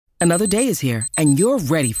Another day is here, and you're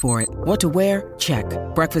ready for it. What to wear? Check.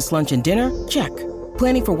 Breakfast, lunch, and dinner? Check.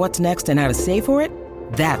 Planning for what's next and how to save for it?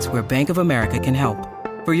 That's where Bank of America can help.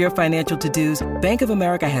 For your financial to-dos, Bank of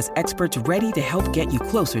America has experts ready to help get you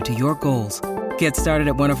closer to your goals. Get started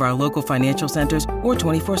at one of our local financial centers or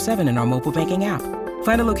 24/7 in our mobile banking app.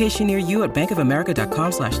 Find a location near you at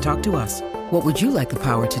bankofamerica.com/talktous. What would you like the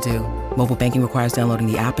power to do? Mobile banking requires downloading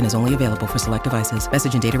the app and is only available for select devices.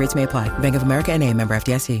 Message and data rates may apply. Bank of America N.A., member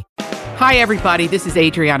FDIC. Hi, everybody. This is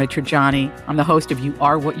Adriana Trajani. I'm the host of You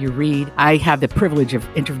Are What You Read. I have the privilege of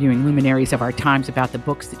interviewing luminaries of our times about the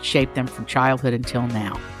books that shaped them from childhood until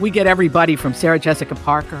now. We get everybody from Sarah Jessica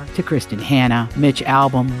Parker to Kristen Hanna, Mitch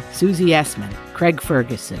Albom, Susie Essman, Craig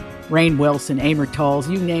Ferguson, Rainn Wilson, Amor Tolls,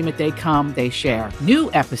 you name it, they come, they share.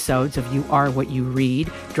 New episodes of You Are What You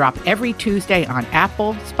Read drop every Tuesday on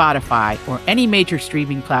Apple, Spotify, or any major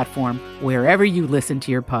streaming platform wherever you listen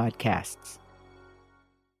to your podcasts.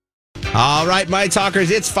 All right, my talkers,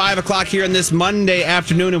 it's 5 o'clock here on this Monday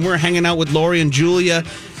afternoon, and we're hanging out with Lori and Julia.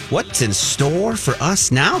 What's in store for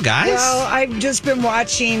us now, guys? Well, I've just been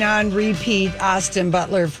watching on repeat Austin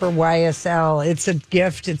Butler for YSL. It's a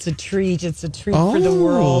gift. It's a treat. It's a treat for the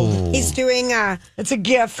world. He's doing It's a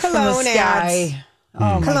gift from the sky.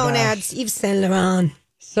 Cologne ads. Yves Saint Laurent.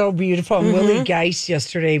 So beautiful. And Willie Geist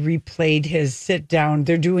yesterday replayed his sit down.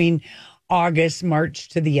 They're doing August March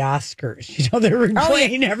to the Oscars. You know, they're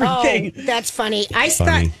replaying everything. Oh, that's funny. I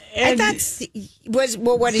thought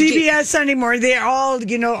what did CBS Sunday morning, they all,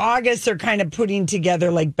 August are kind of putting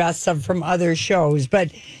together like best of from other shows.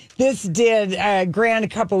 But this did, Grant a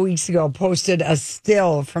couple weeks ago posted a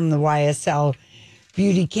still from the YSL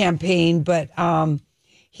beauty campaign. But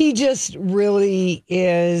he just really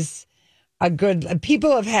is a good,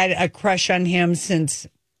 people have had a crush on him since,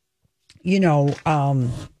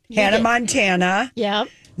 Hannah Montana. Yep.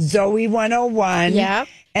 Zoe 101. Yep.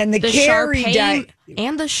 And the Carrie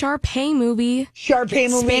and the Sharpay movie.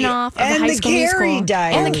 Spin-off of the High School Musical.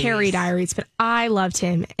 Diaries. And the Carrie Diaries. But I loved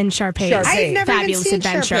him in Sharpay's I've never Fabulous even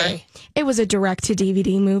seen Adventure. Sharpay. It was a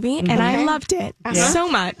direct-to-DVD movie, and I loved it so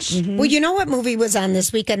much. Well, you know what movie was on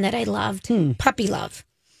this weekend that I loved? Puppy Love.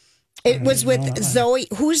 It was with Zoe.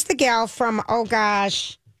 Who's the gal from, oh,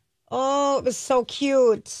 gosh. Oh, it was so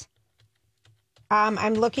cute.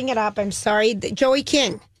 I'm looking it up. I'm sorry. Joey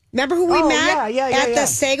King. Remember who we met at the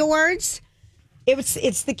SAG Awards?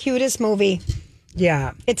 It's the cutest movie.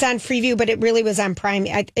 Yeah. It's on Freeview, but it really was on Prime.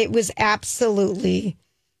 It was absolutely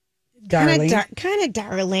darling. Kind of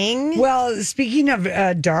darling. Well, speaking of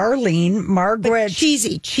darling, Margaret... But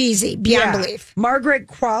cheesy, beyond belief. Margaret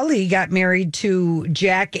Qualley got married to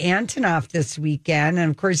Jack Antonoff this weekend.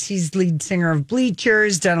 And, of course, he's lead singer of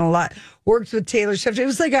Bleachers, done a lot, worked with Taylor Swift. It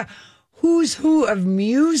was like a who's who of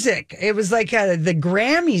music. It was like the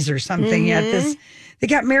Grammys or something at this. They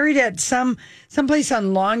got married at some place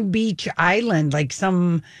on Long Beach Island, like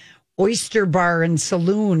some oyster bar and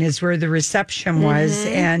saloon is where the reception was.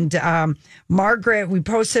 And Margaret, we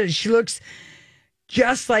posted it. She looks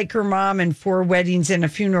just like her mom in Four Weddings and a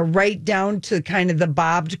Funeral, right down to kind of the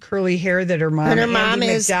bobbed curly hair that her mom. And her mom Andy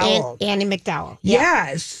is Annie McDowell.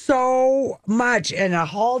 Yeah, so much. And a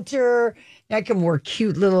halter. I can wear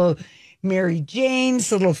cute little Mary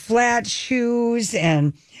Jane's little flat shoes,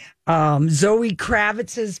 and Zoe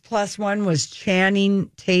Kravitz's plus one was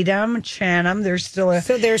Channing Tatum. They're still a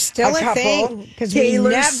couple. Thing because we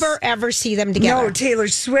never ever see them together. No, Taylor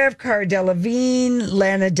Swift, Cara Delevingne,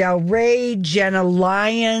 Lana Del Rey, Jenna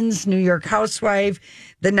Lyons, New York housewife,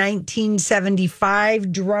 the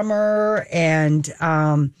 1975 drummer, and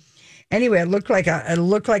anyway, it looked like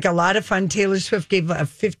a lot of fun. Taylor Swift gave a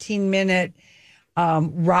 15-minute.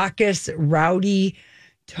 Raucous, rowdy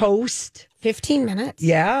toast. 15 minutes?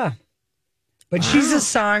 Yeah. But she's a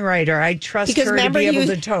songwriter. I trust her to be able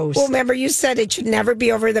to toast. Well, remember you said it should never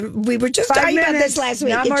be over we were just talking about this last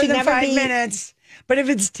week. Not more than 5 minutes. But if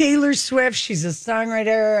it's Taylor Swift, she's a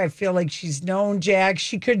songwriter. I feel like she's known Jack.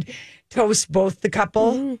 She could toast both the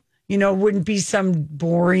couple. Wouldn't be some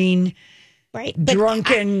boring... Right.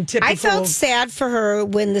 Drunken, typical. I felt sad for her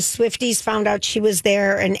when the Swifties found out she was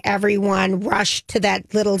there and everyone rushed to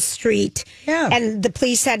that little street. Yeah. And the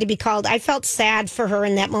police had to be called. I felt sad for her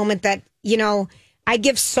in that moment that, I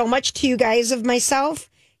give so much to you guys of myself.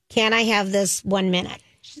 Can I have this 1 minute?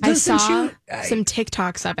 I saw some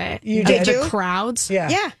TikToks of it. You did? The crowds.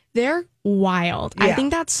 Yeah. They're wild. Yeah. I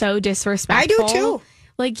think that's so disrespectful. I do too.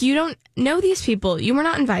 Like, you don't know these people. You were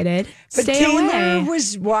not invited. But Stay Taylor away.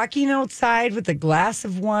 was walking outside with a glass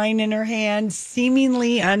of wine in her hand,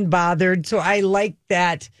 seemingly unbothered. So I like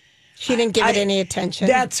that She didn't give it any attention.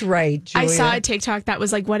 That's right, Julia. I saw a TikTok that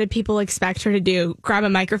was like, what did people expect her to do? Grab a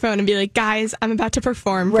microphone and be like, guys, I'm about to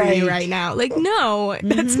perform for you right now. Like, no,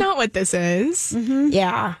 that's not what this is.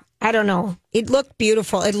 Yeah. I don't know. It looked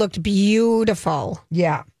beautiful.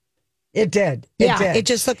 Yeah. It did. It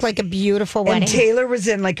just looked like a beautiful wedding. And Taylor was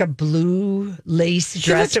in like a blue lace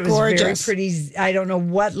dress. It was gorgeous. very pretty. I don't know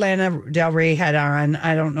what Lana Del Rey had on.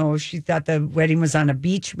 I don't know if she thought the wedding was on a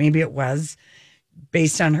beach. Maybe it was,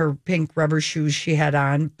 based on her pink rubber shoes she had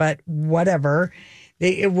on. But whatever.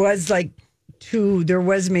 It was like there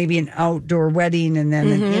was maybe an outdoor wedding and then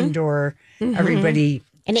an indoor. Everybody.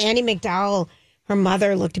 And Annie McDowell, her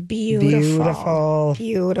mother, looked beautiful.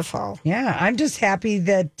 Beautiful. Yeah, I'm just happy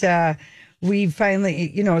that we finally,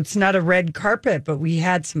 it's not a red carpet, but we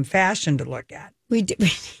had some fashion to look at. We did.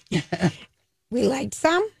 We liked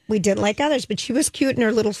some. We didn't like others, but she was cute in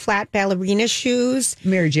her little flat ballerina shoes.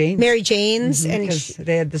 Mary Jane's. And because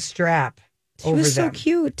they had the strap over them. She was so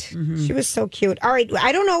cute. She was so cute. All right,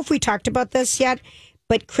 I don't know if we talked about this yet,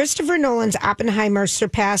 but Christopher Nolan's Oppenheimer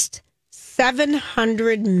surpassed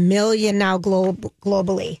 700 million now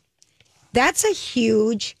globally. That's a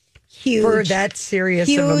huge for that serious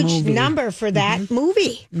of a movie. Number for that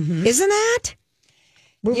movie, isn't that?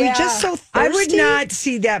 Were we just so thirsty? I would not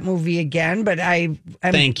see that movie again, but I'm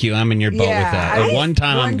Thank you. I'm in your boat with that. One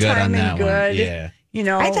time I'm good on that one.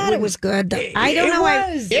 Yeah. I thought it was good. I don't know.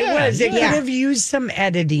 It was. It could have used some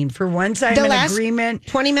editing. For once, I'm in agreement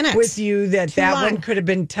 20 minutes with you that one could have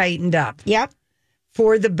been tightened up. Yep.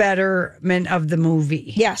 For the betterment of the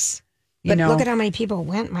movie. Yes. But look at how many people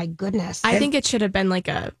went. My goodness. I think it should have been like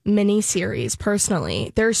a mini series,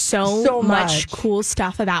 personally. There's so much cool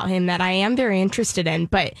stuff about him that I am very interested in.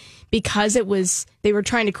 But because they were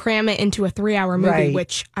trying to cram it into a 3-hour movie,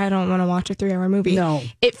 which I don't want to watch a 3-hour movie. No.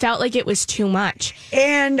 It felt like it was too much.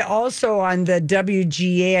 And also on the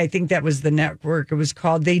WGA, I think that was the network it was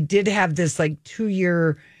called, they did have this like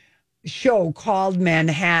 2-year show called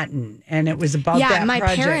Manhattan, and it was about that my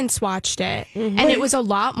project. parents watched it, and it was a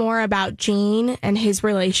lot more about Gene and his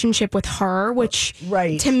relationship with her, which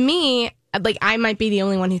to me, like, I might be the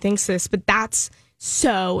only one who thinks this, but that's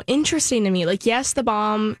so interesting to me. Like, yes, the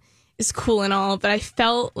bomb is cool and all, but I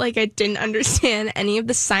felt like I didn't understand any of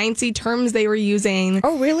the sciencey terms they were using.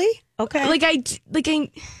 Oh, really? Okay. I don't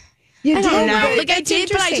know. Like, I did,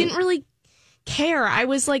 but I didn't really care. I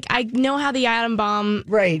was like, I know how the atom bomb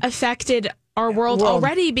affected our world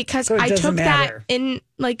already because I took that in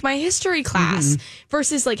like my history class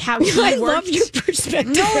versus like how he I worked. love your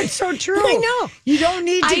perspective. No, it's so true. I know. You don't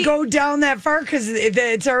need to go down that far because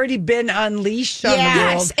it's already been unleashed on the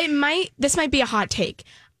world. Yes, this might be a hot take.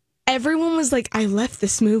 Everyone was like, I left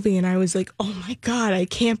this movie and I was like, oh my God, I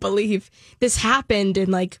can't believe this happened.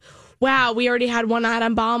 And like, wow, we already had one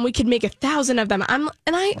atom bomb. We could make 1,000 of them. I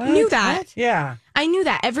knew that. What? Yeah. I knew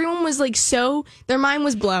that. Everyone was like their mind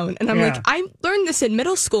was blown. And I'm like, I learned this in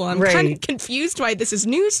middle school. I'm kind of confused why this is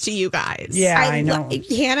news to you guys. Yeah, I know.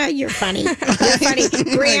 Hannah, you're funny. You're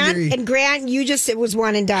funny. Grant, it was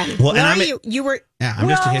one and done. Well, you were. Yeah, I'm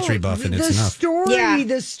just a history buff, and it's enough.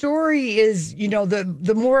 The story is,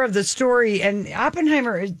 the more of the story, and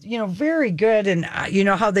Oppenheimer is, very good, and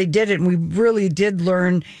how they did it, and we really did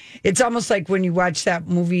learn. It's almost like when you watch that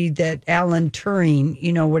movie that Alan Turing,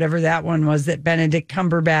 whatever that one was, that Benedict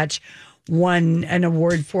Cumberbatch won an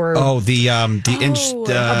award for. About the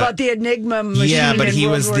Enigma machine. Yeah, but he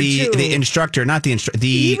was the instructor, not the instructor.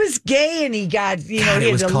 He was gay, and he got he had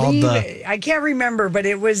to leave. I can't remember, but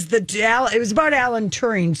it was it was about Alan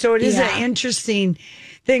Turing. So it is an interesting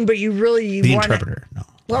thing. But you really the interpreter. No.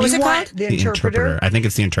 What was it called? The interpreter. I think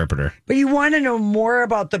it's the interpreter. But you want to know more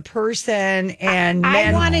about the person and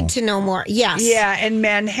I wanted to know more. Yes. Yeah, and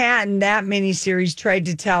Manhattan, that miniseries tried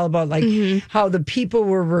to tell about how the people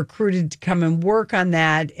were recruited to come and work on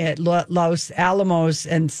that at Los Alamos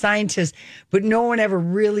and scientists, but no one ever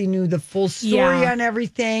really knew the full story on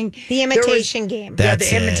everything. The Imitation Game. That's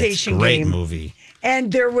the Imitation Game. Great movie.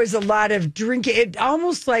 And there was a lot of drinking. It's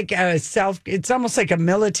almost like a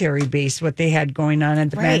military base, what they had going on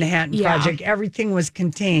at the Manhattan Project. Everything was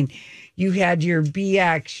contained. You had your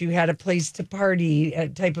BX, you had a place to party, a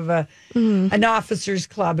type of an officers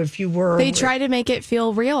club, if you were. They try to make it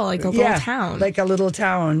feel real, like a little town. Like a little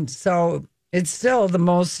town. So it's still the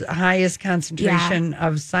most highest concentration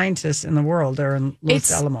of scientists in the world are in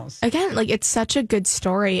Los Alamos. Again, like, it's such a good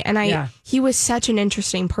story. And he was such an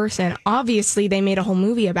interesting person. Obviously, they made a whole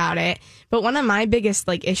movie about it. But one of my biggest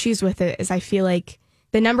issues with it is I feel like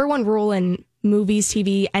the number one rule in movies,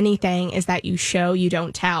 TV, anything is that you show, you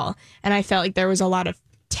don't tell. And I felt like there was a lot of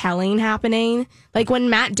telling happening. Like when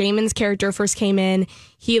Matt Damon's character first came in,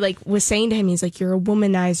 he like was saying to him, he's like, you're a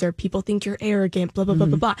womanizer. People think you're arrogant, blah, blah, blah,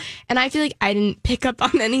 blah, blah. And I feel like I didn't pick up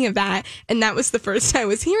on any of that. And that was the first I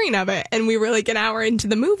was hearing of it. And we were like an hour into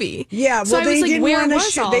the movie. Yeah. Well, so I was like, where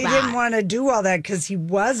was all that? They didn't want to do all that because he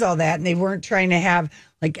was all that. And they weren't trying to have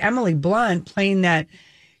like Emily Blunt playing that.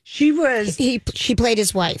 She played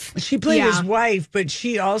his wife. She played his wife, but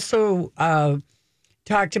she also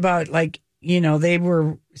talked about like, they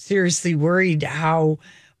were seriously worried how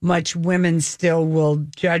much women still will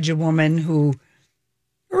judge a woman who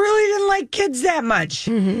really didn't like kids that much.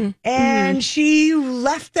 And she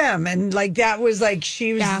left them. And like, that was like,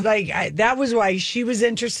 she was that was why she was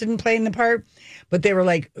interested in playing the part. But they were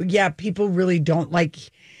like, yeah, people really don't like,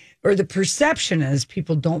 or the perception is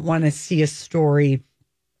people don't want to see a story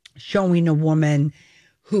showing a woman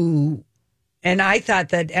who, and I thought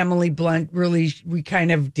that Emily Blunt really, we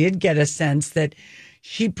kind of did get a sense that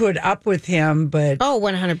she put up with him, but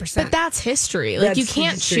 100%. But that's history. Like you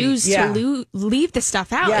can't choose to leave the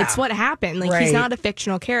stuff out. It's what happened. Like he's not a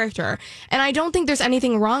fictional character, and I don't think there's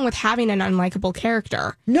anything wrong with having an unlikable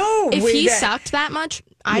character. No, if he sucked that much,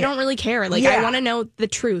 I don't really care. Like I want to know the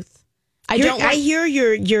truth. I hear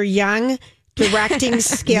your young directing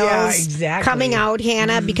skills coming out,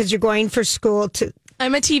 Hannah, because you're going for school to.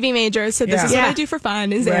 I'm a TV major, so this is what I do for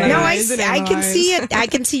fun. Is No, I can see it. I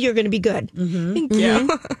can see you're going to be good. Thank you.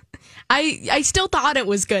 I still thought it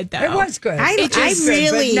was good, though. It was good. I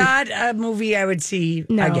really, but not a movie I would see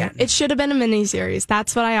again. It should have been a miniseries.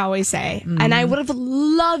 That's what I always say. And I would have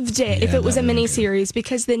loved it if it was a miniseries,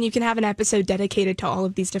 because then you can have an episode dedicated to all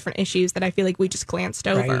of these different issues that I feel like we just glanced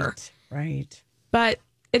over. Right. But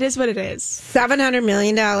it is what it is. $700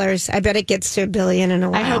 million. I bet it gets to $1 billion in a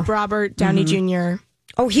while. I hope Robert Downey Jr.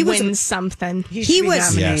 He wins something. He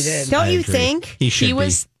was nominated. Yes, don't you think? He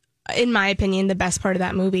was, in my opinion, the best part of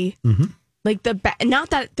that movie. Like not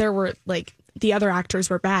that there were like the other actors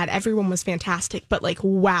were bad. Everyone was fantastic, but like,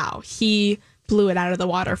 wow, he blew it out of the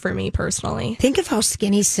water for me personally. Think of how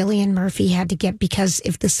skinny Cillian Murphy had to get, because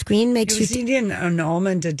if the screen makes you eating an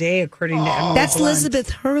almond a day, according to Emily that's Blunt. Elizabeth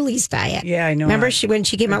Hurley's diet. Yeah, I know. Remember when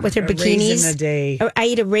she came out with her bikinis? Raisin a day. I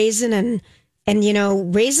eat a raisin, and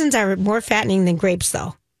raisins are more fattening than grapes,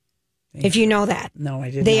 though. If you know that. No,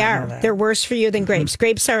 I didn't. They are. Know that. They're worse for you than grapes.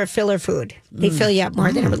 Grapes are a filler food. They fill you up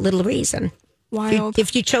more than a little raisin. Wild.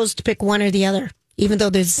 If you chose to pick one or the other, even though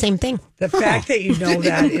they're the same thing. The fact that you know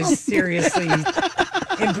that is seriously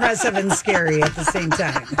impressive and scary at the same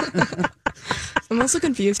time. I'm also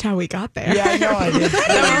confused how we got there. Yeah, I know I did. We were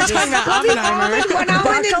talking about Oppenheimer. One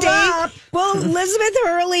almond a day. Well, Elizabeth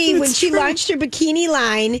Hurley, when she launched her bikini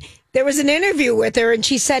line, there was an interview with her, and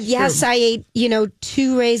she said, "Yes, I ate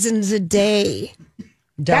 2 raisins a day."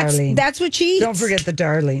 Darling. That's what she eats. Don't forget the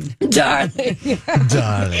darling. Darling.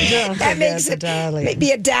 Darling. That makes it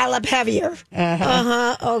maybe a dollop heavier.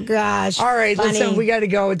 Oh, gosh. All right, Funny. listen, we got to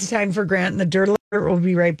go. It's time for Grant and the Dirt Alert. We'll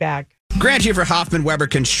be right back. Grant here for Hoffman Weber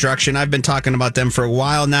Construction. I've been talking about them for a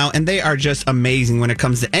while now, and they are just amazing when it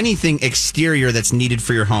comes to anything exterior that's needed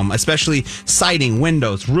for your home, especially siding,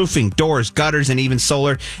 windows, roofing, doors, gutters, and even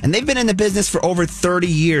solar. And they've been in the business for over 30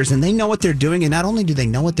 years, and they know what they're doing. And not only do they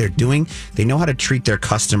know what they're doing, they know how to treat their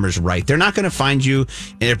customers right. They're not going to find you,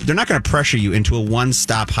 they're not going to pressure you into a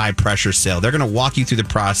one-stop high-pressure sale. They're going to walk you through the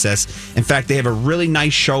process. In fact, they have a really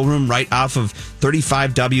nice showroom right off of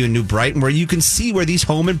 35W in New Brighton where you can see where these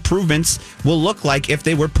home improvements will look like if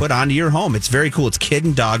they were put onto your home. It's very cool. It's kid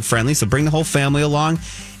and dog friendly, so bring the whole family along.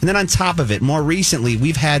 And then on top of it, more recently,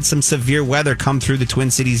 we've had some severe weather come through the Twin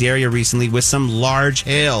Cities area recently with some large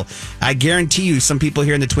hail. I guarantee you some people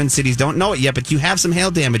here in the Twin Cities don't know it yet, but you have some hail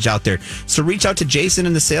damage out there. So reach out to Jason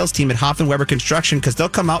and the sales team at Hoffman Weber Construction, because they'll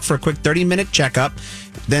come out for a quick 30-minute checkup.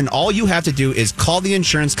 Then all you have to do is call the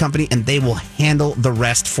insurance company and they will handle the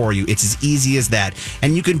rest for you. It's as easy as that.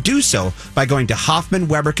 And you can do so by going to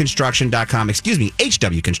HoffmanWeberConstruction.com.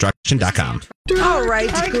 HWConstruction.com. All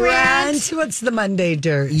right, Grant. What's the Monday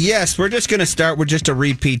Dirt? Yes, we're just going to start with just a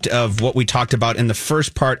repeat of what we talked about in the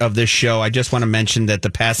first part of this show. I just want to mention that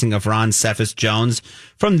the passing of Ron Cephas Jones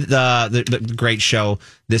from the great show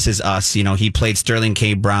This Is Us. He played Sterling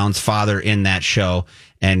K. Brown's father in that show.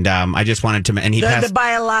 And I just wanted to, and he passed the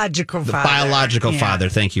biological father. The biological father.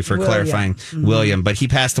 Thank you for clarifying, William. But he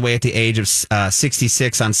passed away at the age of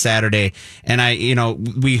 66 on Saturday. And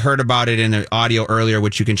we heard about it in the audio earlier,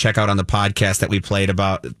 which you can check out on the podcast that we played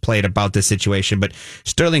about this situation. But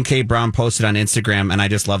Sterling K. Brown posted on Instagram, and I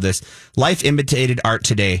just love this. Life imitated art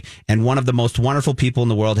today, and one of the most wonderful people in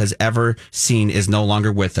the world has ever seen is no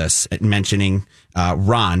longer with us. Mentioning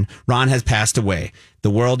Ron. Ron has passed away. The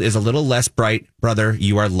world is a little less bright, brother.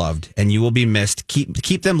 You are loved, and you will be missed.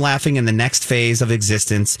 Keep them laughing in the next phase of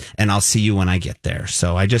existence, and I'll see you when I get there.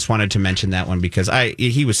 So I just wanted to mention that one because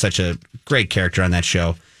he was such a great character on that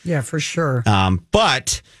show. Yeah, for sure.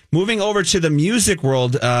 But moving over to the music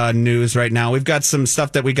world news right now, we've got some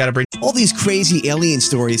stuff that we got to bring. All these crazy alien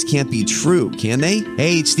stories can't be true, can they?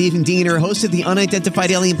 Hey, it's Stephen Diener, host of the Unidentified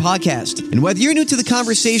Alien Podcast. And whether you're new to the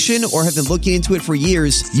conversation or have been looking into it for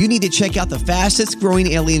years, you need to check out the fastest growing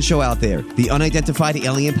alien show out there, the Unidentified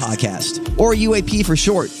Alien Podcast, or UAP for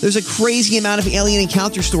short. There's a crazy amount of alien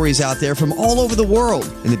encounter stories out there from all over the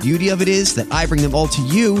world. And the beauty of it is that I bring them all to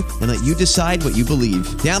you and let you decide what you believe.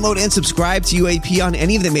 Download and subscribe to UAP on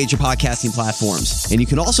any of the major podcasting platforms. And you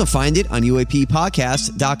can also find it on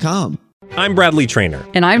UAPpodcast.com. I'm Bradley Trainer.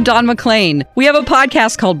 And I'm Don McClain. We have a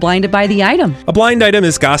podcast called Blinded by the Item. A blind item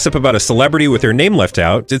is gossip about a celebrity with their name left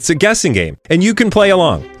out. It's a guessing game, and you can play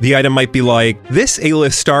along. The item might be like, this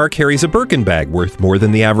A-list star carries a Birkin bag worth more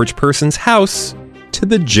than the average person's house to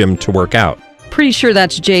the gym to work out. Pretty sure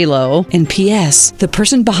that's J-Lo. And P.S. the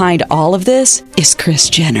person behind all of this is Kris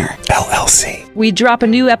Jenner, LLC. We drop a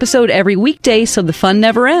new episode every weekday so the fun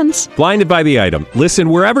never ends. Blinded by the Item. Listen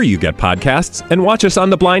wherever you get podcasts and watch us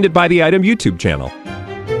on the Blinded by the Item YouTube channel.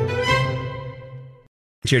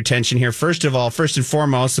 To your attention here. First of all, first and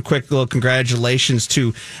foremost, a quick little congratulations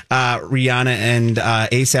to Rihanna and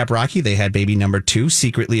A$AP Rocky. They had baby number 2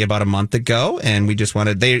 secretly about a month ago, and we just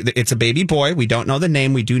wanted, it's a baby boy. We don't know the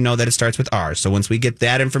name. We do know that it starts with R. So once we get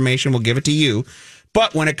that information, we'll give it to you.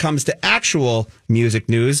 But when it comes to actual music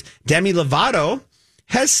news, Demi Lovato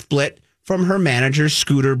has split from her manager,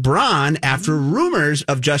 Scooter Braun, after rumors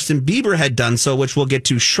of Justin Bieber had done so, which we'll get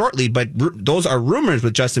to shortly. But those are rumors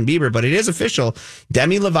with Justin Bieber, but it is official.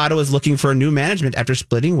 Demi Lovato is looking for a new management after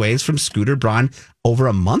splitting ways from Scooter Braun over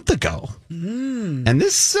a month ago. And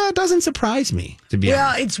this doesn't surprise me, to be honest.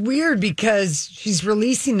 Well, it's weird because she's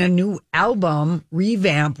releasing a new album,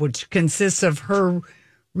 Revamp, which consists of her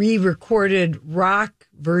re-recorded rock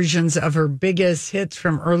versions of her biggest hits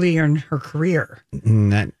from earlier in her career.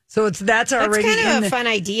 So that's already kind of a fun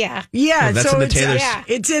idea. Yeah, that's so in the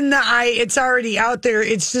it's in the it's already out there.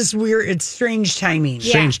 It's just weird. It's strange timing.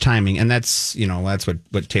 Strange timing, and that's that's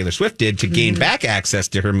what Taylor Swift did to gain back access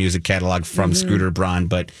to her music catalog from Scooter Braun.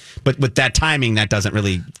 But with that timing, that doesn't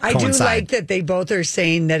really coincide. I do like that they both are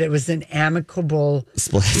saying that it was an amicable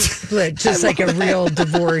split, just like a real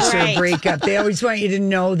divorce or breakup. They always want you to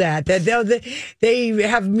know that they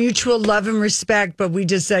have mutual love and respect, but we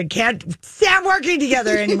just can't stand working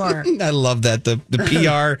together anymore. I love that the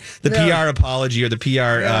PR apology or the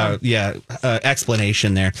PR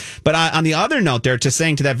explanation there. But on the other note, there to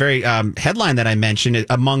saying to that very headline that I mentioned,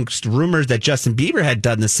 amongst rumors that Justin Bieber had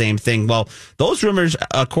done the same thing. Well, those rumors,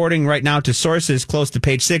 according right now to sources close to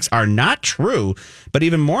Page 6, are not true. But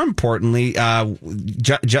even more importantly, his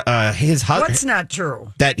husband. What's not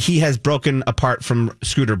true? That he has broken apart from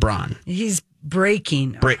Scooter Braun. He's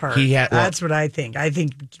breaking apart. That's what I think. I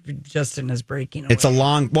think Justin is breaking away. It's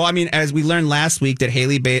as we learned last week that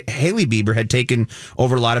Hailey Bieber had taken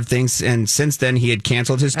over a lot of things, and since then he had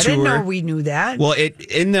canceled his tour. I didn't know we knew that. Well,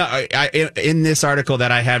 in this article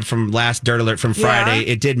that I had from last Dirt Alert from Friday,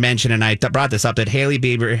 it did mention, and I brought this up, that Hailey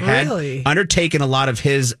Bieber had undertaken a lot of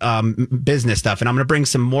his business stuff, and I'm going to bring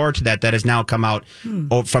some more to that has now come out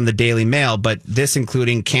from the Daily Mail, but this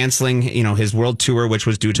including canceling his world tour, which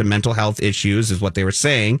was due to mental health issues, is what they were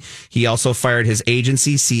saying. He also fired his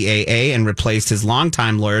agency, CAA, and replaced his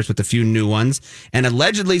longtime lawyers with a few new ones. And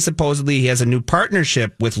supposedly, he has a new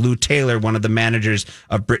partnership with Lou Taylor, one of the managers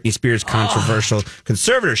of Britney Spears' controversial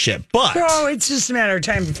conservatorship. But it's just a matter of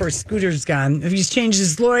time before Scooter's gone. If he's changed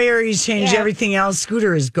his lawyer, he's changed everything else,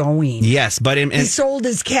 Scooter is going. Yes, but he sold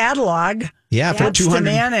his catalog. Yeah, for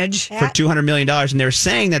 $200 million, and they're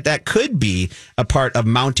saying that could be a part of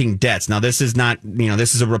mounting debts. Now, this is not,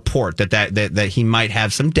 this is a report that he might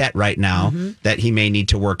have some debt right now that he may need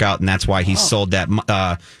to work out, and that's why he sold that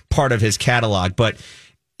part of his catalog. But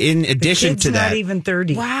in addition to that, not even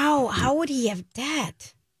 30. Wow, how would he have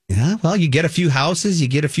debt? Yeah, well, you get a few houses, you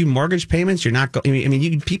get a few mortgage payments. You're not.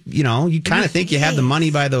 You kind of think you have the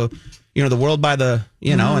money by the. The world by the,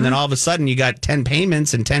 and then all of a sudden you got 10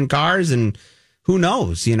 payments and 10 cars, and who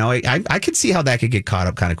knows? I could see how that could get caught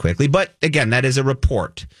up kind of quickly. But again, that is a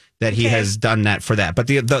report that he has done that for that. But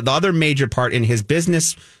the other major part in his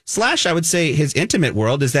business / I would say his intimate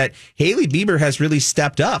world is that Hailey Bieber has really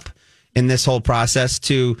stepped up in this whole process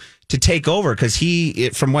to take over, because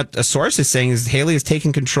from what a source is saying, is Haley has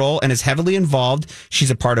taken control and is heavily involved. She's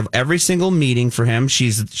a part of every single meeting for him.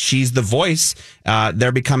 She's the voice.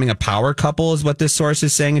 They're becoming a power couple, is what this source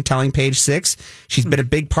is saying and telling Page Six. She's been a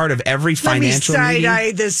big part of every financial meeting. Let me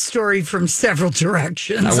side-eye this story from several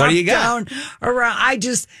directions. What do you got? Down,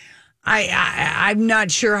 around. I'm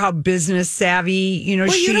not sure how business savvy, she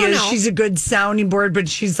is. Know. She's a good sounding board, but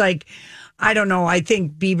she's like, I don't know. I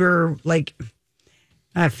think Bieber,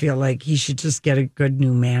 I feel like he should just get a good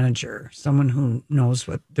new manager, someone who knows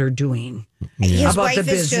what they're doing about the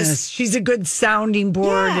business. She's a good sounding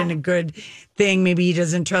board and a good thing. Maybe he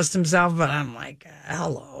doesn't trust himself, but I'm like,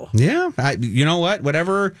 hello. Yeah, you know what?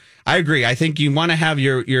 Whatever. I agree. I think you want to have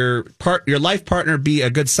your life partner be a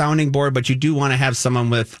good sounding board, but you do want to have someone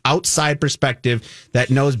with outside perspective that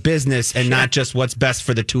knows business and not just what's best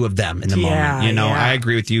for the two of them in the moment. I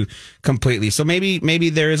agree with you completely. So maybe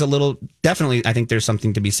there is a little. Definitely, I think there's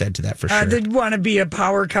something to be said to that for sure. They want to be a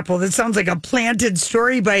power couple. That sounds like a planted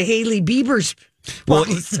story by Haley Bieber's. Well,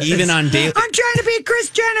 even on Daily, I'm trying to be Kris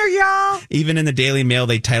Jenner, y'all. Even in the Daily Mail,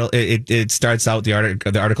 they title it. It starts out the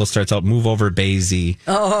article starts out "Move over, Basie."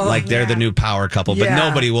 They're the new power couple, but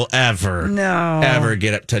nobody will ever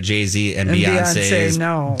get up to Jay-Z and Beyonce's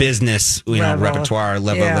business, repertoire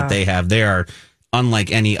level that they have. They are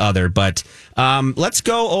unlike any other. But let's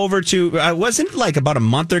go over to wasn't like about a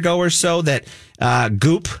month ago or so that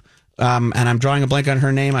Goop. And I'm drawing a blank on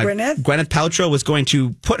her name. Gwyneth Paltrow was going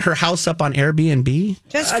to put her house up on Airbnb.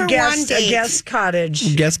 Just for one day. A guest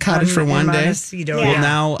cottage. Guest cottage for one day. Montecito. Well,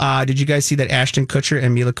 now, did you guys see that Ashton Kutcher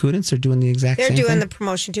and Mila Kunis are doing the exact same thing? They're doing the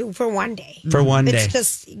promotion, too, for one day. For one day. It's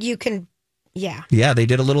just, you can... Yeah. Yeah, they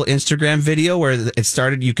did a little Instagram video where it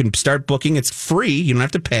started. You can start booking. It's free. You don't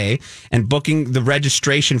have to pay. And booking, the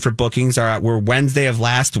registration for bookings were Wednesday of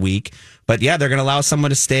last week. But yeah, they're going to allow someone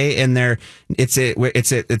to stay in their. It's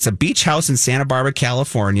a beach house in Santa Barbara,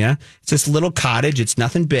 California. It's this little cottage. It's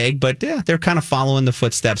nothing big, but yeah, they're kind of following the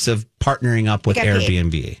footsteps of partnering up with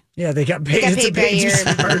Airbnb. Paid. Yeah, they got paid. There's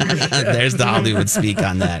the Hollywood speak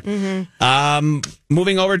on that.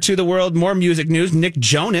 Moving over to the world, more music news. Nick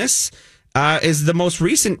Jonas is the most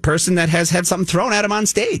recent person that has had something thrown at him on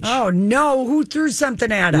stage. Oh, no. Who threw something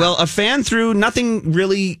at him? Well, a fan threw nothing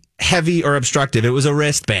really heavy or obstructive. It was a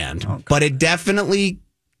wristband, but it definitely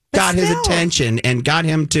got his attention and got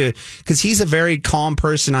him to, because he's a very calm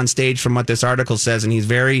person on stage from what this article says, and he's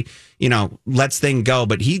very, lets things go.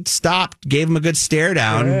 But he stopped, gave him a good stare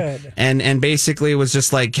down, and basically was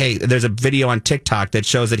just like, hey, there's a video on TikTok that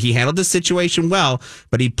shows that he handled the situation well,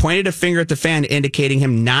 but he pointed a finger at the fan, indicating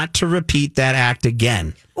him not to repeat that act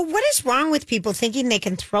again. Well, what is wrong with people thinking they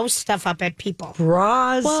can throw stuff up at people?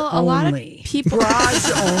 Bras only. A lot of people.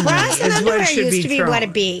 Bras only. Bras and underwear used to be what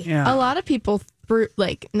it be. Yeah. A lot of people threw,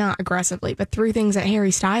 not aggressively, but threw things at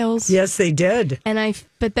Harry Styles. Yes, they did.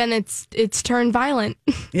 But then it's turned violent.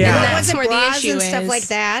 Yeah, and that's where the issue is. Stuff like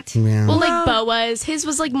that. Yeah. Well, like Boa's, his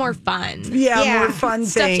was more fun. Yeah, more fun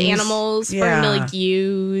stuffed things. animals for him to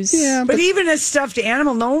use. Yeah, but even a stuffed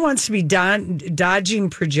animal, no one wants to be dodging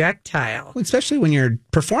projectile. Well, especially when you're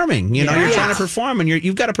performing. You're trying to perform, and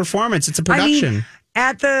you've got a performance. It's a production.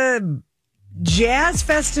 At the Jazz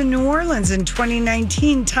Fest in New Orleans in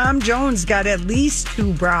 2019, Tom Jones got at least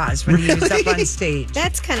 2 bras when he was up on stage.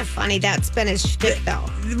 That's kind of funny. That's been his shtick, though.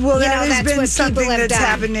 Well, that has been something that's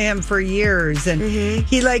happened to him for years. And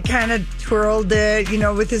he kind of twirled it,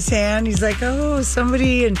 with his hand. He's like, oh,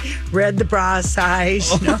 somebody, and read the bra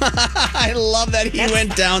size. I love that he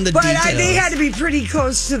went down the details. But they had to be pretty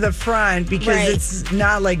close to the front because it's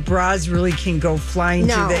not like bras really can go flying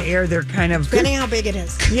through the air. They're kind of... Depending how big it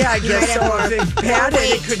is. Yeah, I guess so. If it's padded,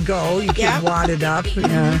 it could go. You can wad it up.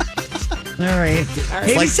 Yeah. All right.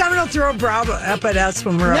 Maybe someone will throw a bra up at us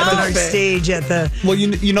when we're up on our stage at the... Well,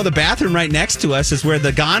 the bathroom right next to us is where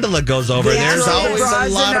the gondola goes over. There's always a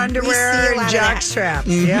lot of underwear and jock straps.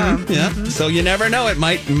 Yeah. So you never know. It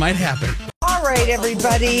might happen. All right,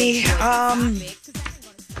 everybody.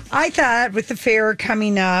 I thought with the fair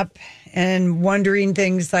coming up and wondering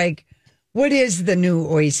things like, what is the new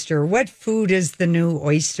oyster? What food is the new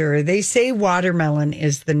oyster? They say watermelon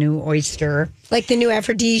is the new oyster. Like the new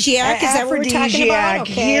aphrodisiac? Is that what we're talking about?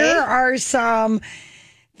 Okay. Here are some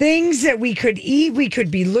things that we could eat, we could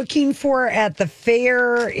be looking for at the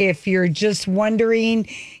fair. If you're just wondering,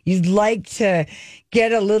 you'd like to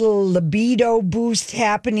get a little libido boost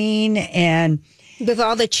happening and With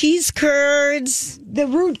all the cheese curds. The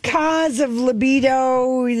root cause of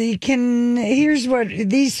libido, here's what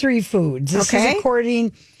these 3 foods. This is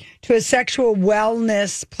according to a sexual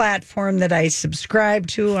wellness platform that I subscribe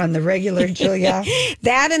to on the regular, Julia.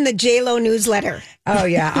 That and the J-Lo newsletter. Oh,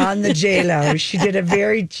 yeah, on the J-Lo. She did a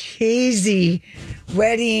very cheesy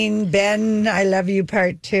wedding, Ben, I love you,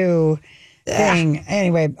 part 2 thing.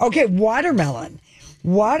 Anyway, okay, watermelon.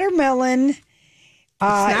 Watermelon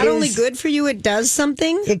it's not only good for you, it does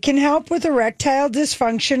something. It can help with erectile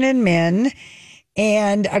dysfunction in men.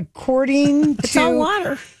 And according it's all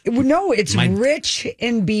water. No, it's rich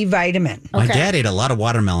in B vitamin. My dad ate a lot of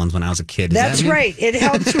watermelons when I was a kid. That's right. It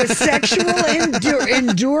helps with sexual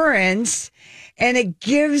endurance, and it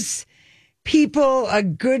gives people a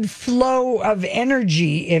good flow of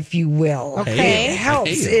energy, if you will. Okay. It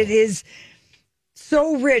helps. It is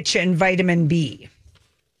so rich in vitamin B.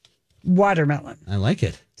 Watermelon. I like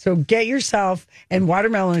it. So get yourself, and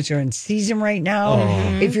watermelons are in season right now.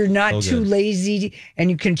 If you're not too lazy and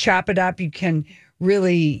you can chop it up, you can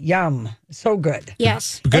really yum. So good.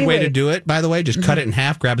 Yes. A good way to do it, by the way, just cut it in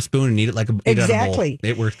half, grab a spoon, and eat it like exactly.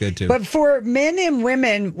 It works good too. But for men and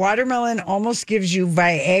women, watermelon almost gives you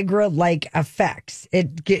Viagra-like effects.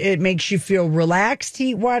 It makes you feel relaxed to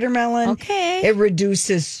eat watermelon. Okay. It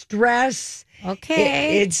reduces stress.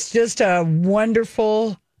 Okay. It's just a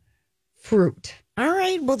wonderful fruit. All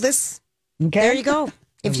right. Well, there you go.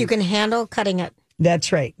 If you can handle cutting it.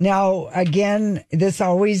 That's right. Now, again, this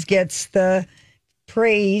always gets the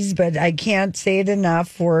praise, but I can't say it enough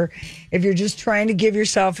for if you're just trying to give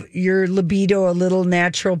yourself your libido a little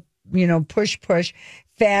natural, push,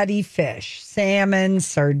 fatty fish, salmon,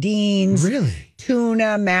 sardines,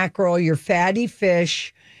 tuna, mackerel, your fatty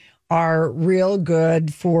fish are real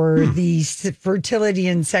good for the fertility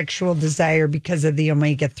and sexual desire because of the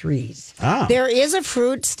omega-3s. Oh. There is a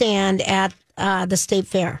fruit stand at the State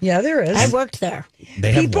Fair. Yeah, there is. I worked there.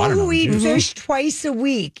 People who eat fish twice a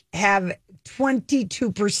week have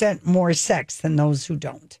 22% more sex than those who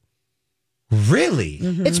don't. Really?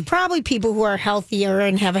 Mm-hmm. It's probably people who are healthier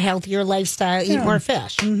and have a healthier lifestyle eat more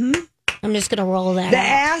fish. Mm-hmm. I'm just going to roll that out. The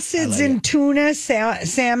acids in tuna,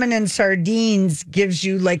 salmon, and sardines gives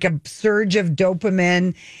you like a surge of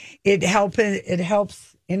dopamine. It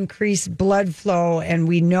helps increase blood flow. And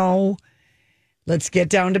we know, let's get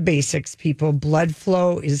down to basics, people. Blood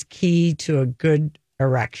flow is key to a good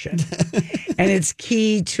erection. And it's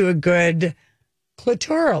key to a good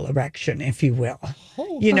clitoral erection, if you will.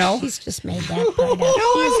 She's just made that part up. No,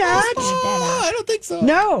 I'm not. I don't think so.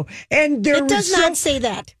 No, and it does not say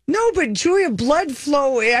that. No, but Julia, blood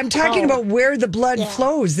flow. I'm talking about where the blood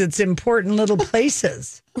flows. It's important little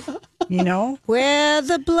places. Where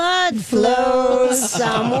the blood flows,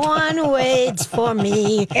 someone waits for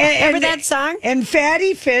me. Remember that song? And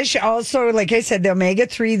fatty fish also, like I said, the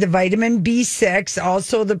omega-3, the vitamin B6,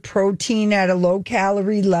 also the protein at a low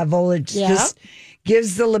calorie level. It just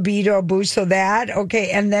gives the libido a boost. So that,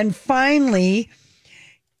 okay. And then finally,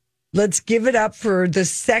 let's give it up for the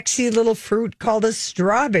sexy little fruit called a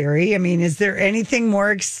strawberry. I mean, is there anything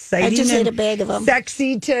more exciting? I just ate a bag of them.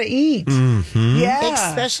 Sexy to eat. Mm-hmm. Yeah.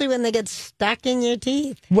 Especially when they get stuck in your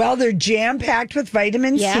teeth. Well, they're jam-packed with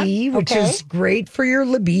vitamin C, which is great for your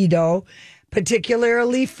libido,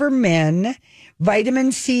 particularly for men.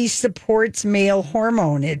 Vitamin C supports male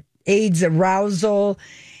hormone. It aids arousal.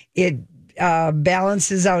 It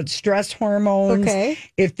balances out stress hormones. Okay.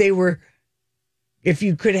 If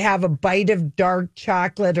you could have a bite of dark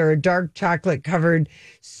chocolate or a dark chocolate covered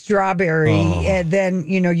strawberry, and then,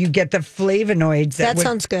 you get the flavonoids. That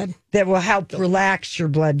sounds good. That will help relax your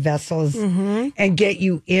blood vessels and get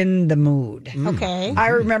you in the mood. Okay. I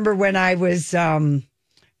remember when I was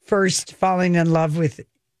first falling in love with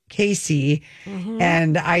Casey,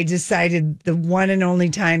 and I decided the one and only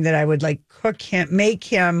time that I would make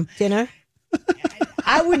him dinner.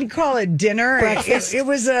 I wouldn't call it dinner. It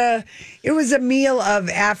was a meal of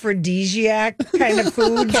aphrodisiac kind of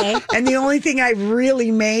food. Okay. And the only thing I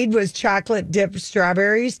really made was chocolate dipped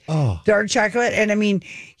strawberries, dark chocolate. And I mean,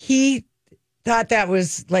 he thought that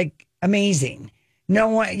was like amazing.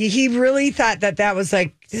 He really thought that was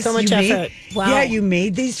like so much effort. Wow. Yeah, you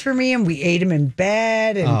made these for me, and we ate them in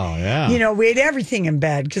bed. And, we ate everything in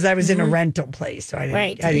bed because I was in a rental place. So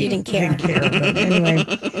I didn't care. But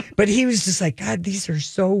anyway, but he was just like, God, these are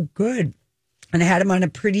so good. And I had them on a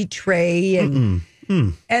pretty tray. And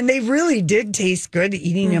they really did taste good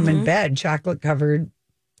eating them in bed, chocolate covered.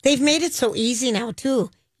 They've made it so easy now, too.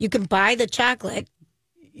 You can buy the chocolate.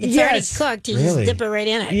 It's already cooked. You just dip it right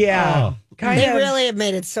in it. Yeah. They really have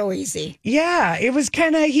made it so easy. Yeah. It was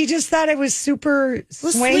he just thought it was super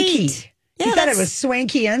swanky. Sweet. Yeah, you thought it was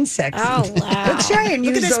swanky and sexy. Oh, wow. Let's try and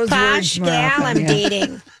Look use at this those posh words more gal often, I'm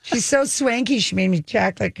dating. She's so swanky, she made me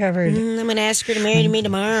chocolate covered. I'm going to ask her to marry me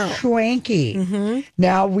tomorrow. Swanky. Mm-hmm.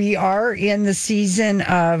 Now we are in the season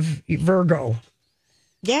of Virgo.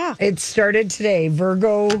 Yeah. It started today.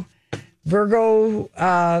 Virgo,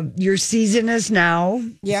 your season is now.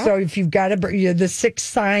 Yeah. So if you've got you're the sixth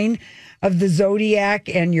sign of the zodiac,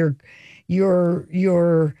 and you're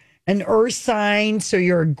an earth sign, so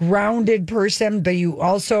you're a grounded person, but you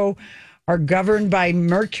also are governed by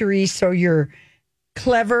Mercury, so you're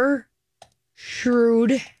clever,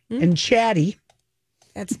 shrewd, and chatty.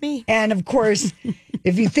 That's me. And of course,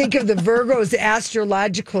 if you think of the Virgo's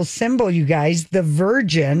astrological symbol, you guys, the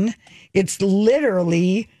Virgin, it's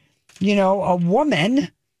literally, a woman,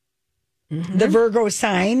 the Virgo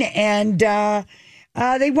sign. And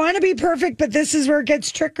they want to be perfect, but this is where it gets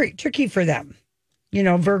tricky for them.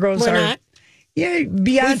 Virgos We're are. not. Yeah,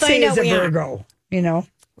 Beyonce is a Virgo,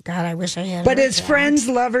 God, I wish I had. But as friends,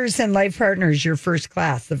 lovers, and life partners, you're first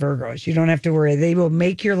class, the Virgos. You don't have to worry. They will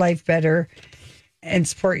make your life better and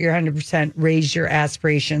support your 100%, raise your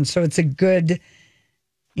aspirations. So it's a good,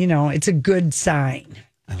 it's a good sign.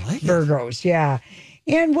 I like Virgos, yeah.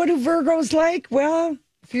 And what do Virgos like? Well,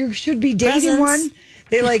 if you should be dating one,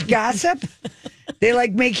 they like gossip. They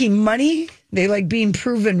like making money. They like being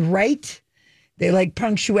proven right. They like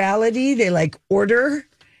punctuality. They like order.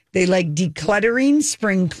 They like decluttering,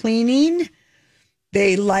 spring cleaning.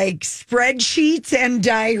 They like spreadsheets and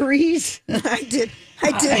diaries. I did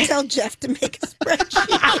tell Jeff to make a spreadsheet.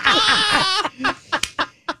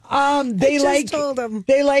 Told him.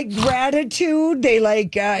 They like gratitude. They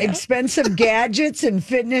like expensive gadgets and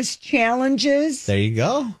fitness challenges. There you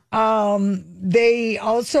go. They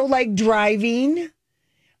also like driving.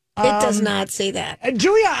 It does not say that.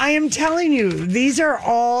 Julia, I am telling you, these are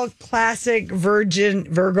all classic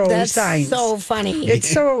Virgo That's signs. So funny. It's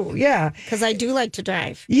so, yeah. Because I do like to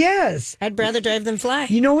drive. Yes. I'd rather drive than fly.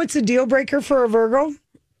 You know what's a deal breaker for a Virgo?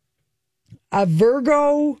 A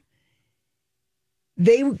Virgo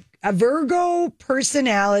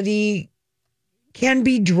personality can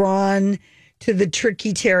be drawn to the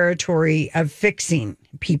tricky territory of fixing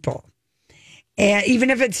people. And even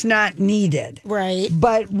if it's not needed. Right.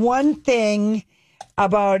 But one thing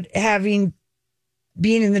about being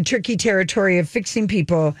in the tricky territory of fixing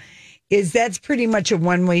people is that's pretty much a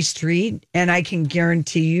one-way street. And I can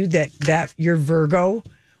guarantee you that your Virgo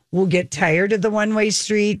will get tired of the one-way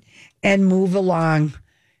street and move along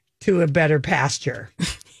to a better pasture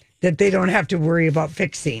that they don't have to worry about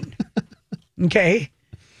fixing. Okay?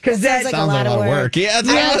 Because that sounds like a lot of work. Yeah, that's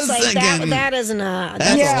what I was thinking. That isn't that's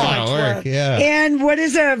a lot of work. Yeah. And what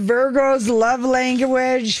is a Virgo's love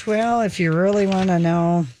language? Well, if you really want to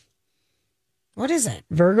know, what is it?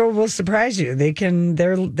 Virgo will surprise you. They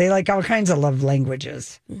like all kinds of love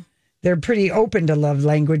languages. They're pretty open to love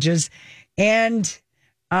languages, and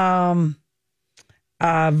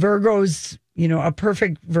Virgos, a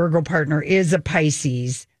perfect Virgo partner is a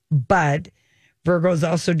Pisces, but Virgos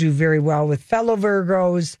also do very well with fellow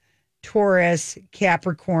Virgos, Taurus,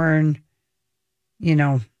 Capricorn,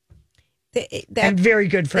 and very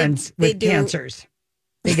good friends with Cancers.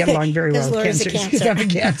 They get along very well with Cancers because I'm a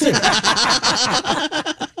Cancer.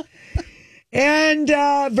 And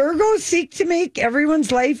Virgos seek to make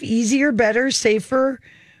everyone's life easier, better, safer,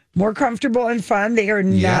 more comfortable, and fun. They are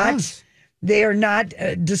not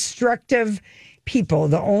destructive people.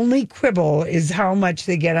 The only quibble is how much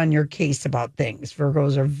they get on your case about things.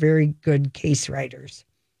 Virgos are very good case writers,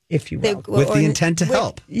 if you will. With the intent to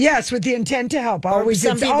help. Yes, with the intent to help. Always,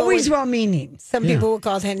 it's always well-meaning. Some people will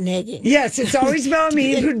call that nagging. Yes, it's always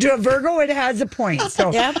well-meaning. To a Virgo, it has a point.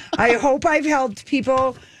 So I hope I've helped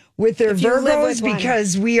people with their Virgos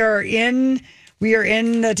because we are in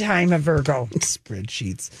the time of Virgo.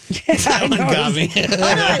 Spreadsheets. That one got me.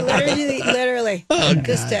 Literally.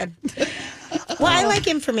 Just did. Well, I like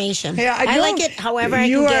information. Yeah, I like it however I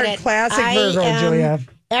can get it. You are a classic Virgo, Julia.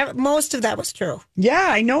 Most of that was true. Yeah,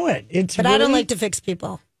 I know it. But I don't like to fix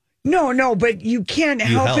people. No, but you can't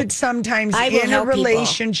help it sometimes in a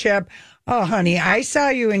relationship. People. Oh, honey, I saw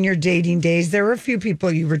you in your dating days. There were a few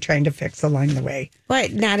people you were trying to fix along the way.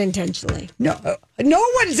 But not intentionally. No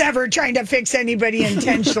one's ever trying to fix anybody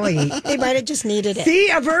intentionally. They might have just needed it.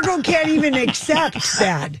 See, a Virgo can't even accept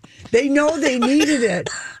that. They know they needed it,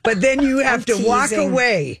 but then you have to walk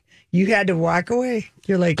away. You had to walk away.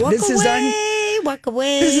 You're like, walk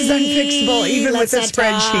away. This is unfixable, even with a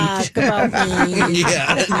spreadsheet.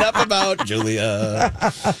 Yeah, enough about Julia.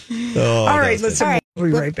 All right, listen. We'll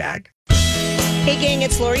be right back. Hey, gang,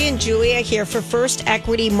 it's Lori and Julia here for First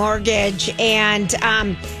Equity Mortgage. And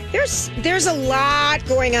there's a lot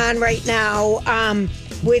going on right now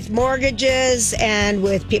with mortgages and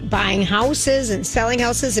with buying houses and selling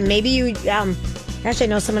houses. And maybe you, I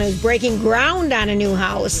know someone who's breaking ground on a new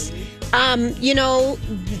house.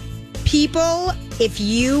 People, if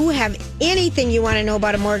you have anything you want to know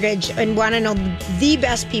about a mortgage and want to know the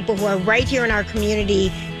best people who are right here in our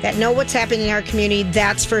community that know what's happening in our community,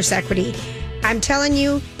 that's First Equity. I'm telling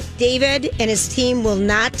you, David and his team will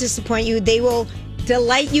not disappoint you. They will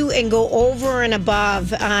delight you and go over and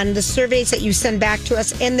above on the surveys that you send back to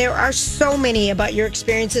us. And there are so many about your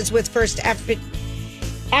experiences with First Equity.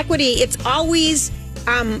 It's always...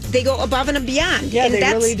 they go above and beyond. Yeah, and they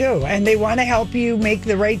really do. And they want to help you make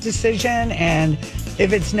the right decision. And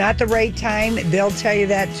if it's not the right time, they'll tell you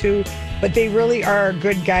that too. But they really are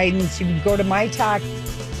good guidance. You can go to My Talk,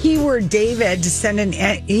 keyword David, to send an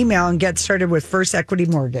email and get started with First Equity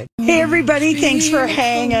Mortgage. Hey, everybody. Thanks for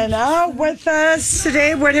hanging out with us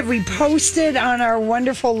today. What have we posted on our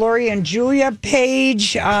wonderful Lori and Julia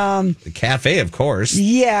page? The cafe, of course.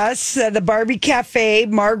 Yes, the Barbie Cafe.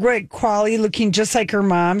 Margaret Qualley looking just like her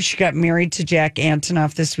mom. She got married to Jack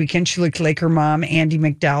Antonoff this weekend. She looked like her mom, Andy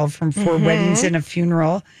McDowell from Four Weddings and a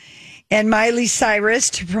Funeral. And Miley Cyrus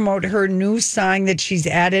to promote her new song that she's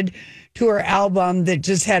added to her album that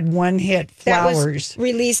just had one hit, Flowers. That was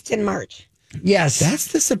released in March. Yes.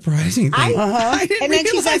 That's the surprising thing. And then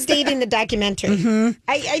she's updating the documentary.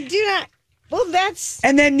 I do not... Well, that's...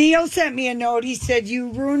 And then Neil sent me a note. He said, you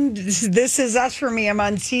ruined This Is Us for me. I'm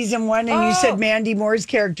on season 1, and you said Mandy Moore's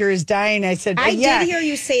character is dying. I said, I did hear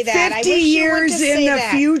you say that. 50 years in the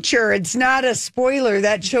future. It's not a spoiler.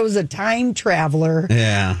 That show's a time traveler.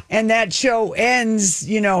 Yeah. And that show ends,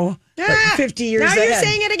 50 years now ahead. you're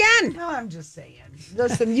saying it again. No, I'm just saying.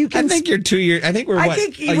 Listen, you can... I think you're 2 years... I think we're, I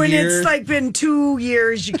think when it's like been 2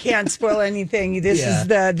 years, you can't spoil anything.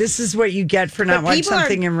 This is what you get for not watching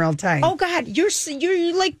something in real time. Oh, God. You're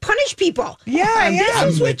like punish people. Yeah, This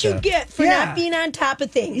is what you get for not being on top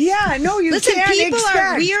of things. Yeah, no, you Listen, can't people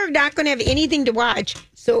expect. we are not going to have anything to watch.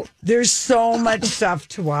 So there's so much stuff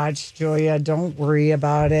to watch, Julia. Don't worry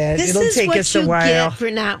about it. It'll take us a while. This is what you get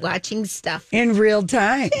for not watching stuff in real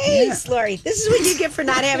time. Thanks, Lori. This is what you get for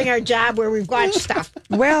not having our job where we've watched stuff.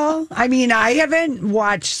 Well, I mean, I haven't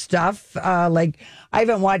watched stuff I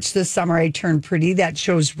haven't watched This Summer I Turned Pretty. That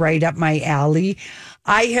show's right up my alley.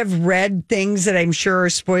 I have read things that I'm sure are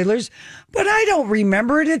spoilers, but I don't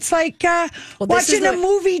remember it. It's like watching a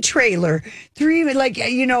movie trailer.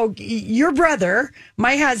 Your brother,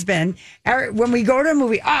 my husband, when we go to a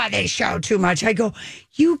movie, they show too much. I go,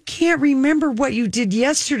 you can't remember what you did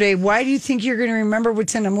yesterday. Why do you think you're going to remember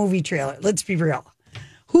what's in a movie trailer? Let's be real.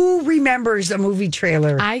 Who remembers a movie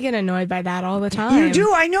trailer? I get annoyed by that all the time. You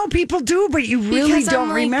do. I know people do, but you really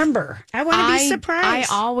don't remember. I want to be surprised.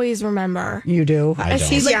 I always remember. You do.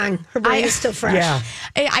 She's young. Her brain is still fresh. Yeah.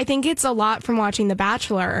 I think it's a lot from watching The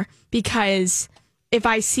Bachelor, because if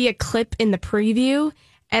I see a clip in the preview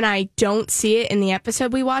and I don't see it in the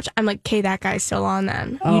episode we watch, I'm like, okay, that guy's still on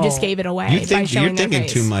then. You just gave it away. You're thinking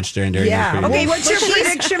too much during your preview. Okay, what's your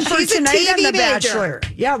prediction for tonight on The Bachelor?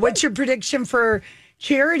 Yeah, what's your prediction for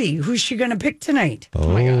Charity? Who's she going to pick tonight? Oh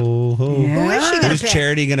my God. Who is she going to pick? Who's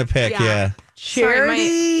Charity going to pick? Yeah.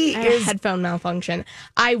 Charity is headphone malfunction.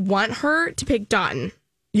 I want her to pick Dotun.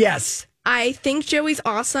 Yes. I think Joey's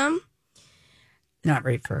awesome. Not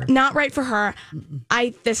right for her. Not right for her.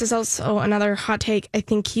 This is also another hot take. I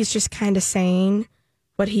think he's just kind of saying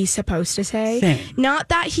what he's supposed to say. Same. Not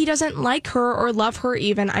that he doesn't like her or love her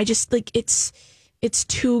even. I just it's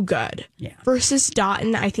too good. Yeah. Versus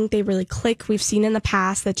Dotun, I think they really click. We've seen in the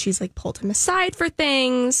past that she's pulled him aside for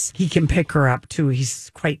things. He can pick her up too.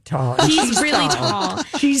 He's quite tall. She's really tall.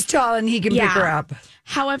 She's tall and he can pick her up.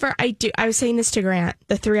 However, I was saying this to Grant,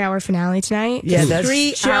 the 3-hour finale tonight. Yeah, that's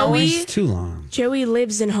 3 hours. Too long. Joey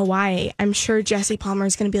lives in Hawaii. I'm sure Jesse Palmer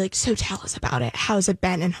is going to be like, so tell us about it. How's it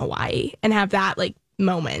been in Hawaii? And have that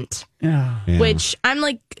moment. Yeah. Which I'm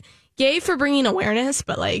yay for bringing awareness,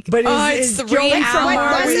 but is it's 3 hours.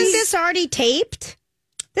 Wasn't this already taped?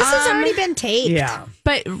 This has already been taped. Yeah.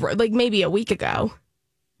 But maybe a week ago.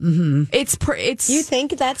 Mm-hmm. It's. You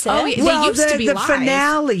think that's it? Oh, they used to be the live.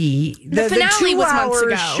 finale. The finale was months 2-hour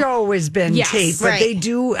ago. show has been taped, but they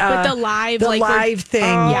do. But the live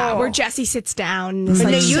thing, where Jesse sits down. And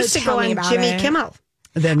they used to go on Jimmy Kimmel.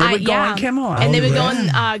 Then they would go on Kimmel. And they would go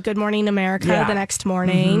on Good Morning America the next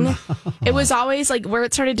morning. Mm-hmm. It was always where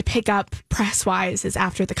it started to pick up press-wise is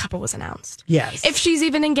after the couple was announced. Yes. If she's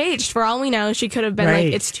even engaged, for all we know, she could have been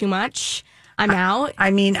it's too much. I'm out.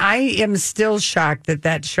 I mean, I am still shocked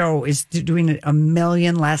that show is doing $1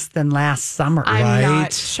 million less than last summer. I'm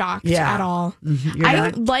not shocked at all. Mm-hmm. I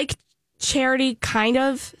like Charity kind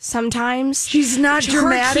of sometimes. She's not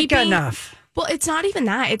dramatic enough. Well, it's not even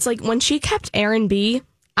that. It's like when she kept Aaron B,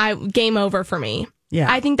 game over for me. Yeah.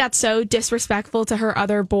 I think that's so disrespectful to her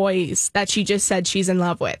other boys that she just said she's in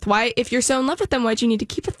love with. Why, if you're so in love with them, why'd you need to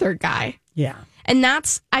keep a third guy? Yeah. And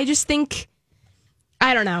I just think,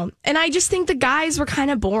 I don't know. And I just think the guys were kind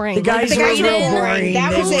of boring. The guys were real boring.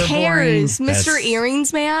 That was Who cares? boring. Mr.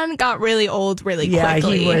 Earrings Man got really old really quickly. Yeah,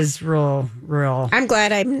 he was real. I'm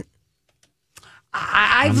glad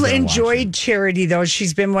I've enjoyed Charity, though.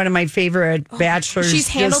 She's been one of my favorite bachelors. She's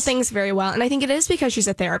handled things very well. And I think it is because she's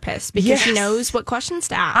a therapist, because she knows what questions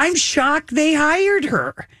to ask. I'm shocked they hired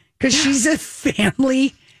her because she's a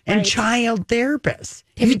family and child therapist.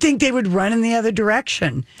 You'd think they would run in the other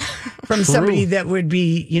direction from somebody that would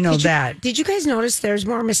be, that. Did you guys notice there's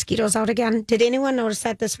more mosquitoes out again? Did anyone notice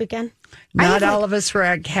that this weekend? Not all of us were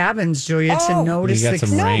at cabins, Julia, to notice the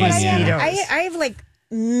some rain, mosquitoes. I have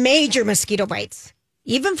major mosquito bites.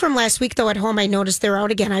 Even from last week, though, at home, I noticed they're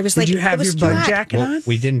out again. I was Did you have your bug jacket on?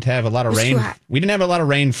 We didn't have a lot of rain. We didn't have a lot of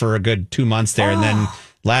rain for a good 2 months there, and then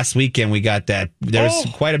last weekend we got that. There was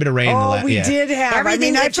quite a bit of rain. We did have.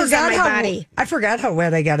 Everything I forgot how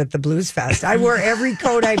wet I got at the Blues Fest. I wore every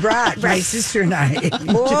coat I brought. My sister and I.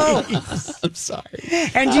 I'm sorry.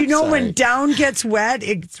 And when down gets wet,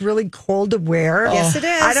 it's really cold to wear. Yes, it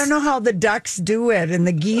is. I don't know how the ducks do it and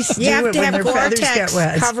the geese do it when their feathers get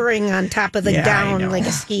wet. Covering on top of the down like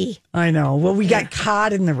a ski. I know. Well, we got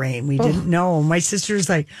caught in the rain. We didn't know. My sister's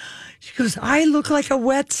like, she goes, I look like a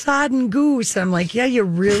wet sodden goose. I'm like, yeah, you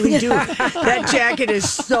really do. That jacket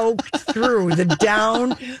is soaked through. The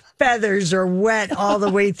down feathers are wet all the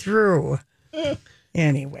way through.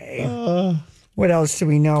 Anyway, what else do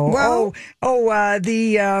we know? Well,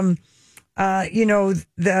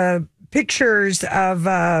 the pictures of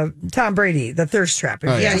Tom Brady, the thirst trap.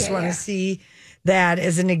 If you just want to see that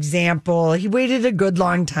as an example, he waited a good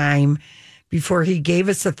long time before he gave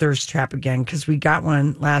us a thirst trap again, because we got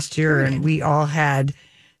one last year and we all had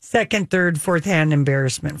second, third, fourth hand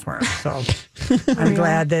embarrassment for him. So I'm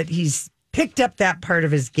glad that he's picked up that part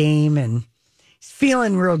of his game and he's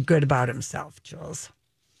feeling real good about himself, Jules.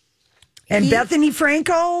 And Bethany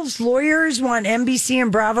Frankel's lawyers want NBC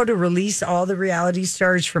and Bravo to release all the reality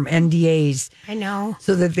stars from NDAs. I know.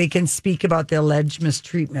 So that they can speak about the alleged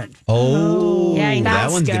mistreatment. That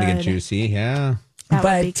one's going to get juicy. Yeah.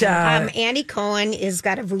 But Andy Cohen has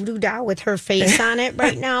got a voodoo doll with her face on it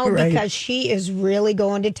right now because she is really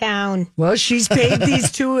going to town. Well, she's paid these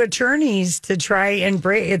two attorneys to try and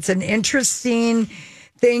break. It's an interesting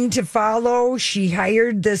thing to follow. She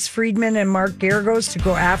hired this Friedman and Mark Garagos to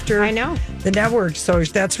go after the network. So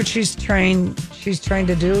that's what she's trying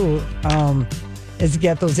to do, is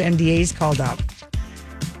get those NDAs called up.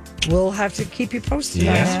 We'll have to keep you posted.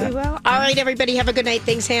 Yes, we will. All right, everybody, have a good night.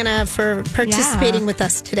 Thanks, Hannah, for participating with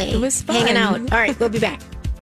us today. It was fun. Hanging out. All right, we'll be back.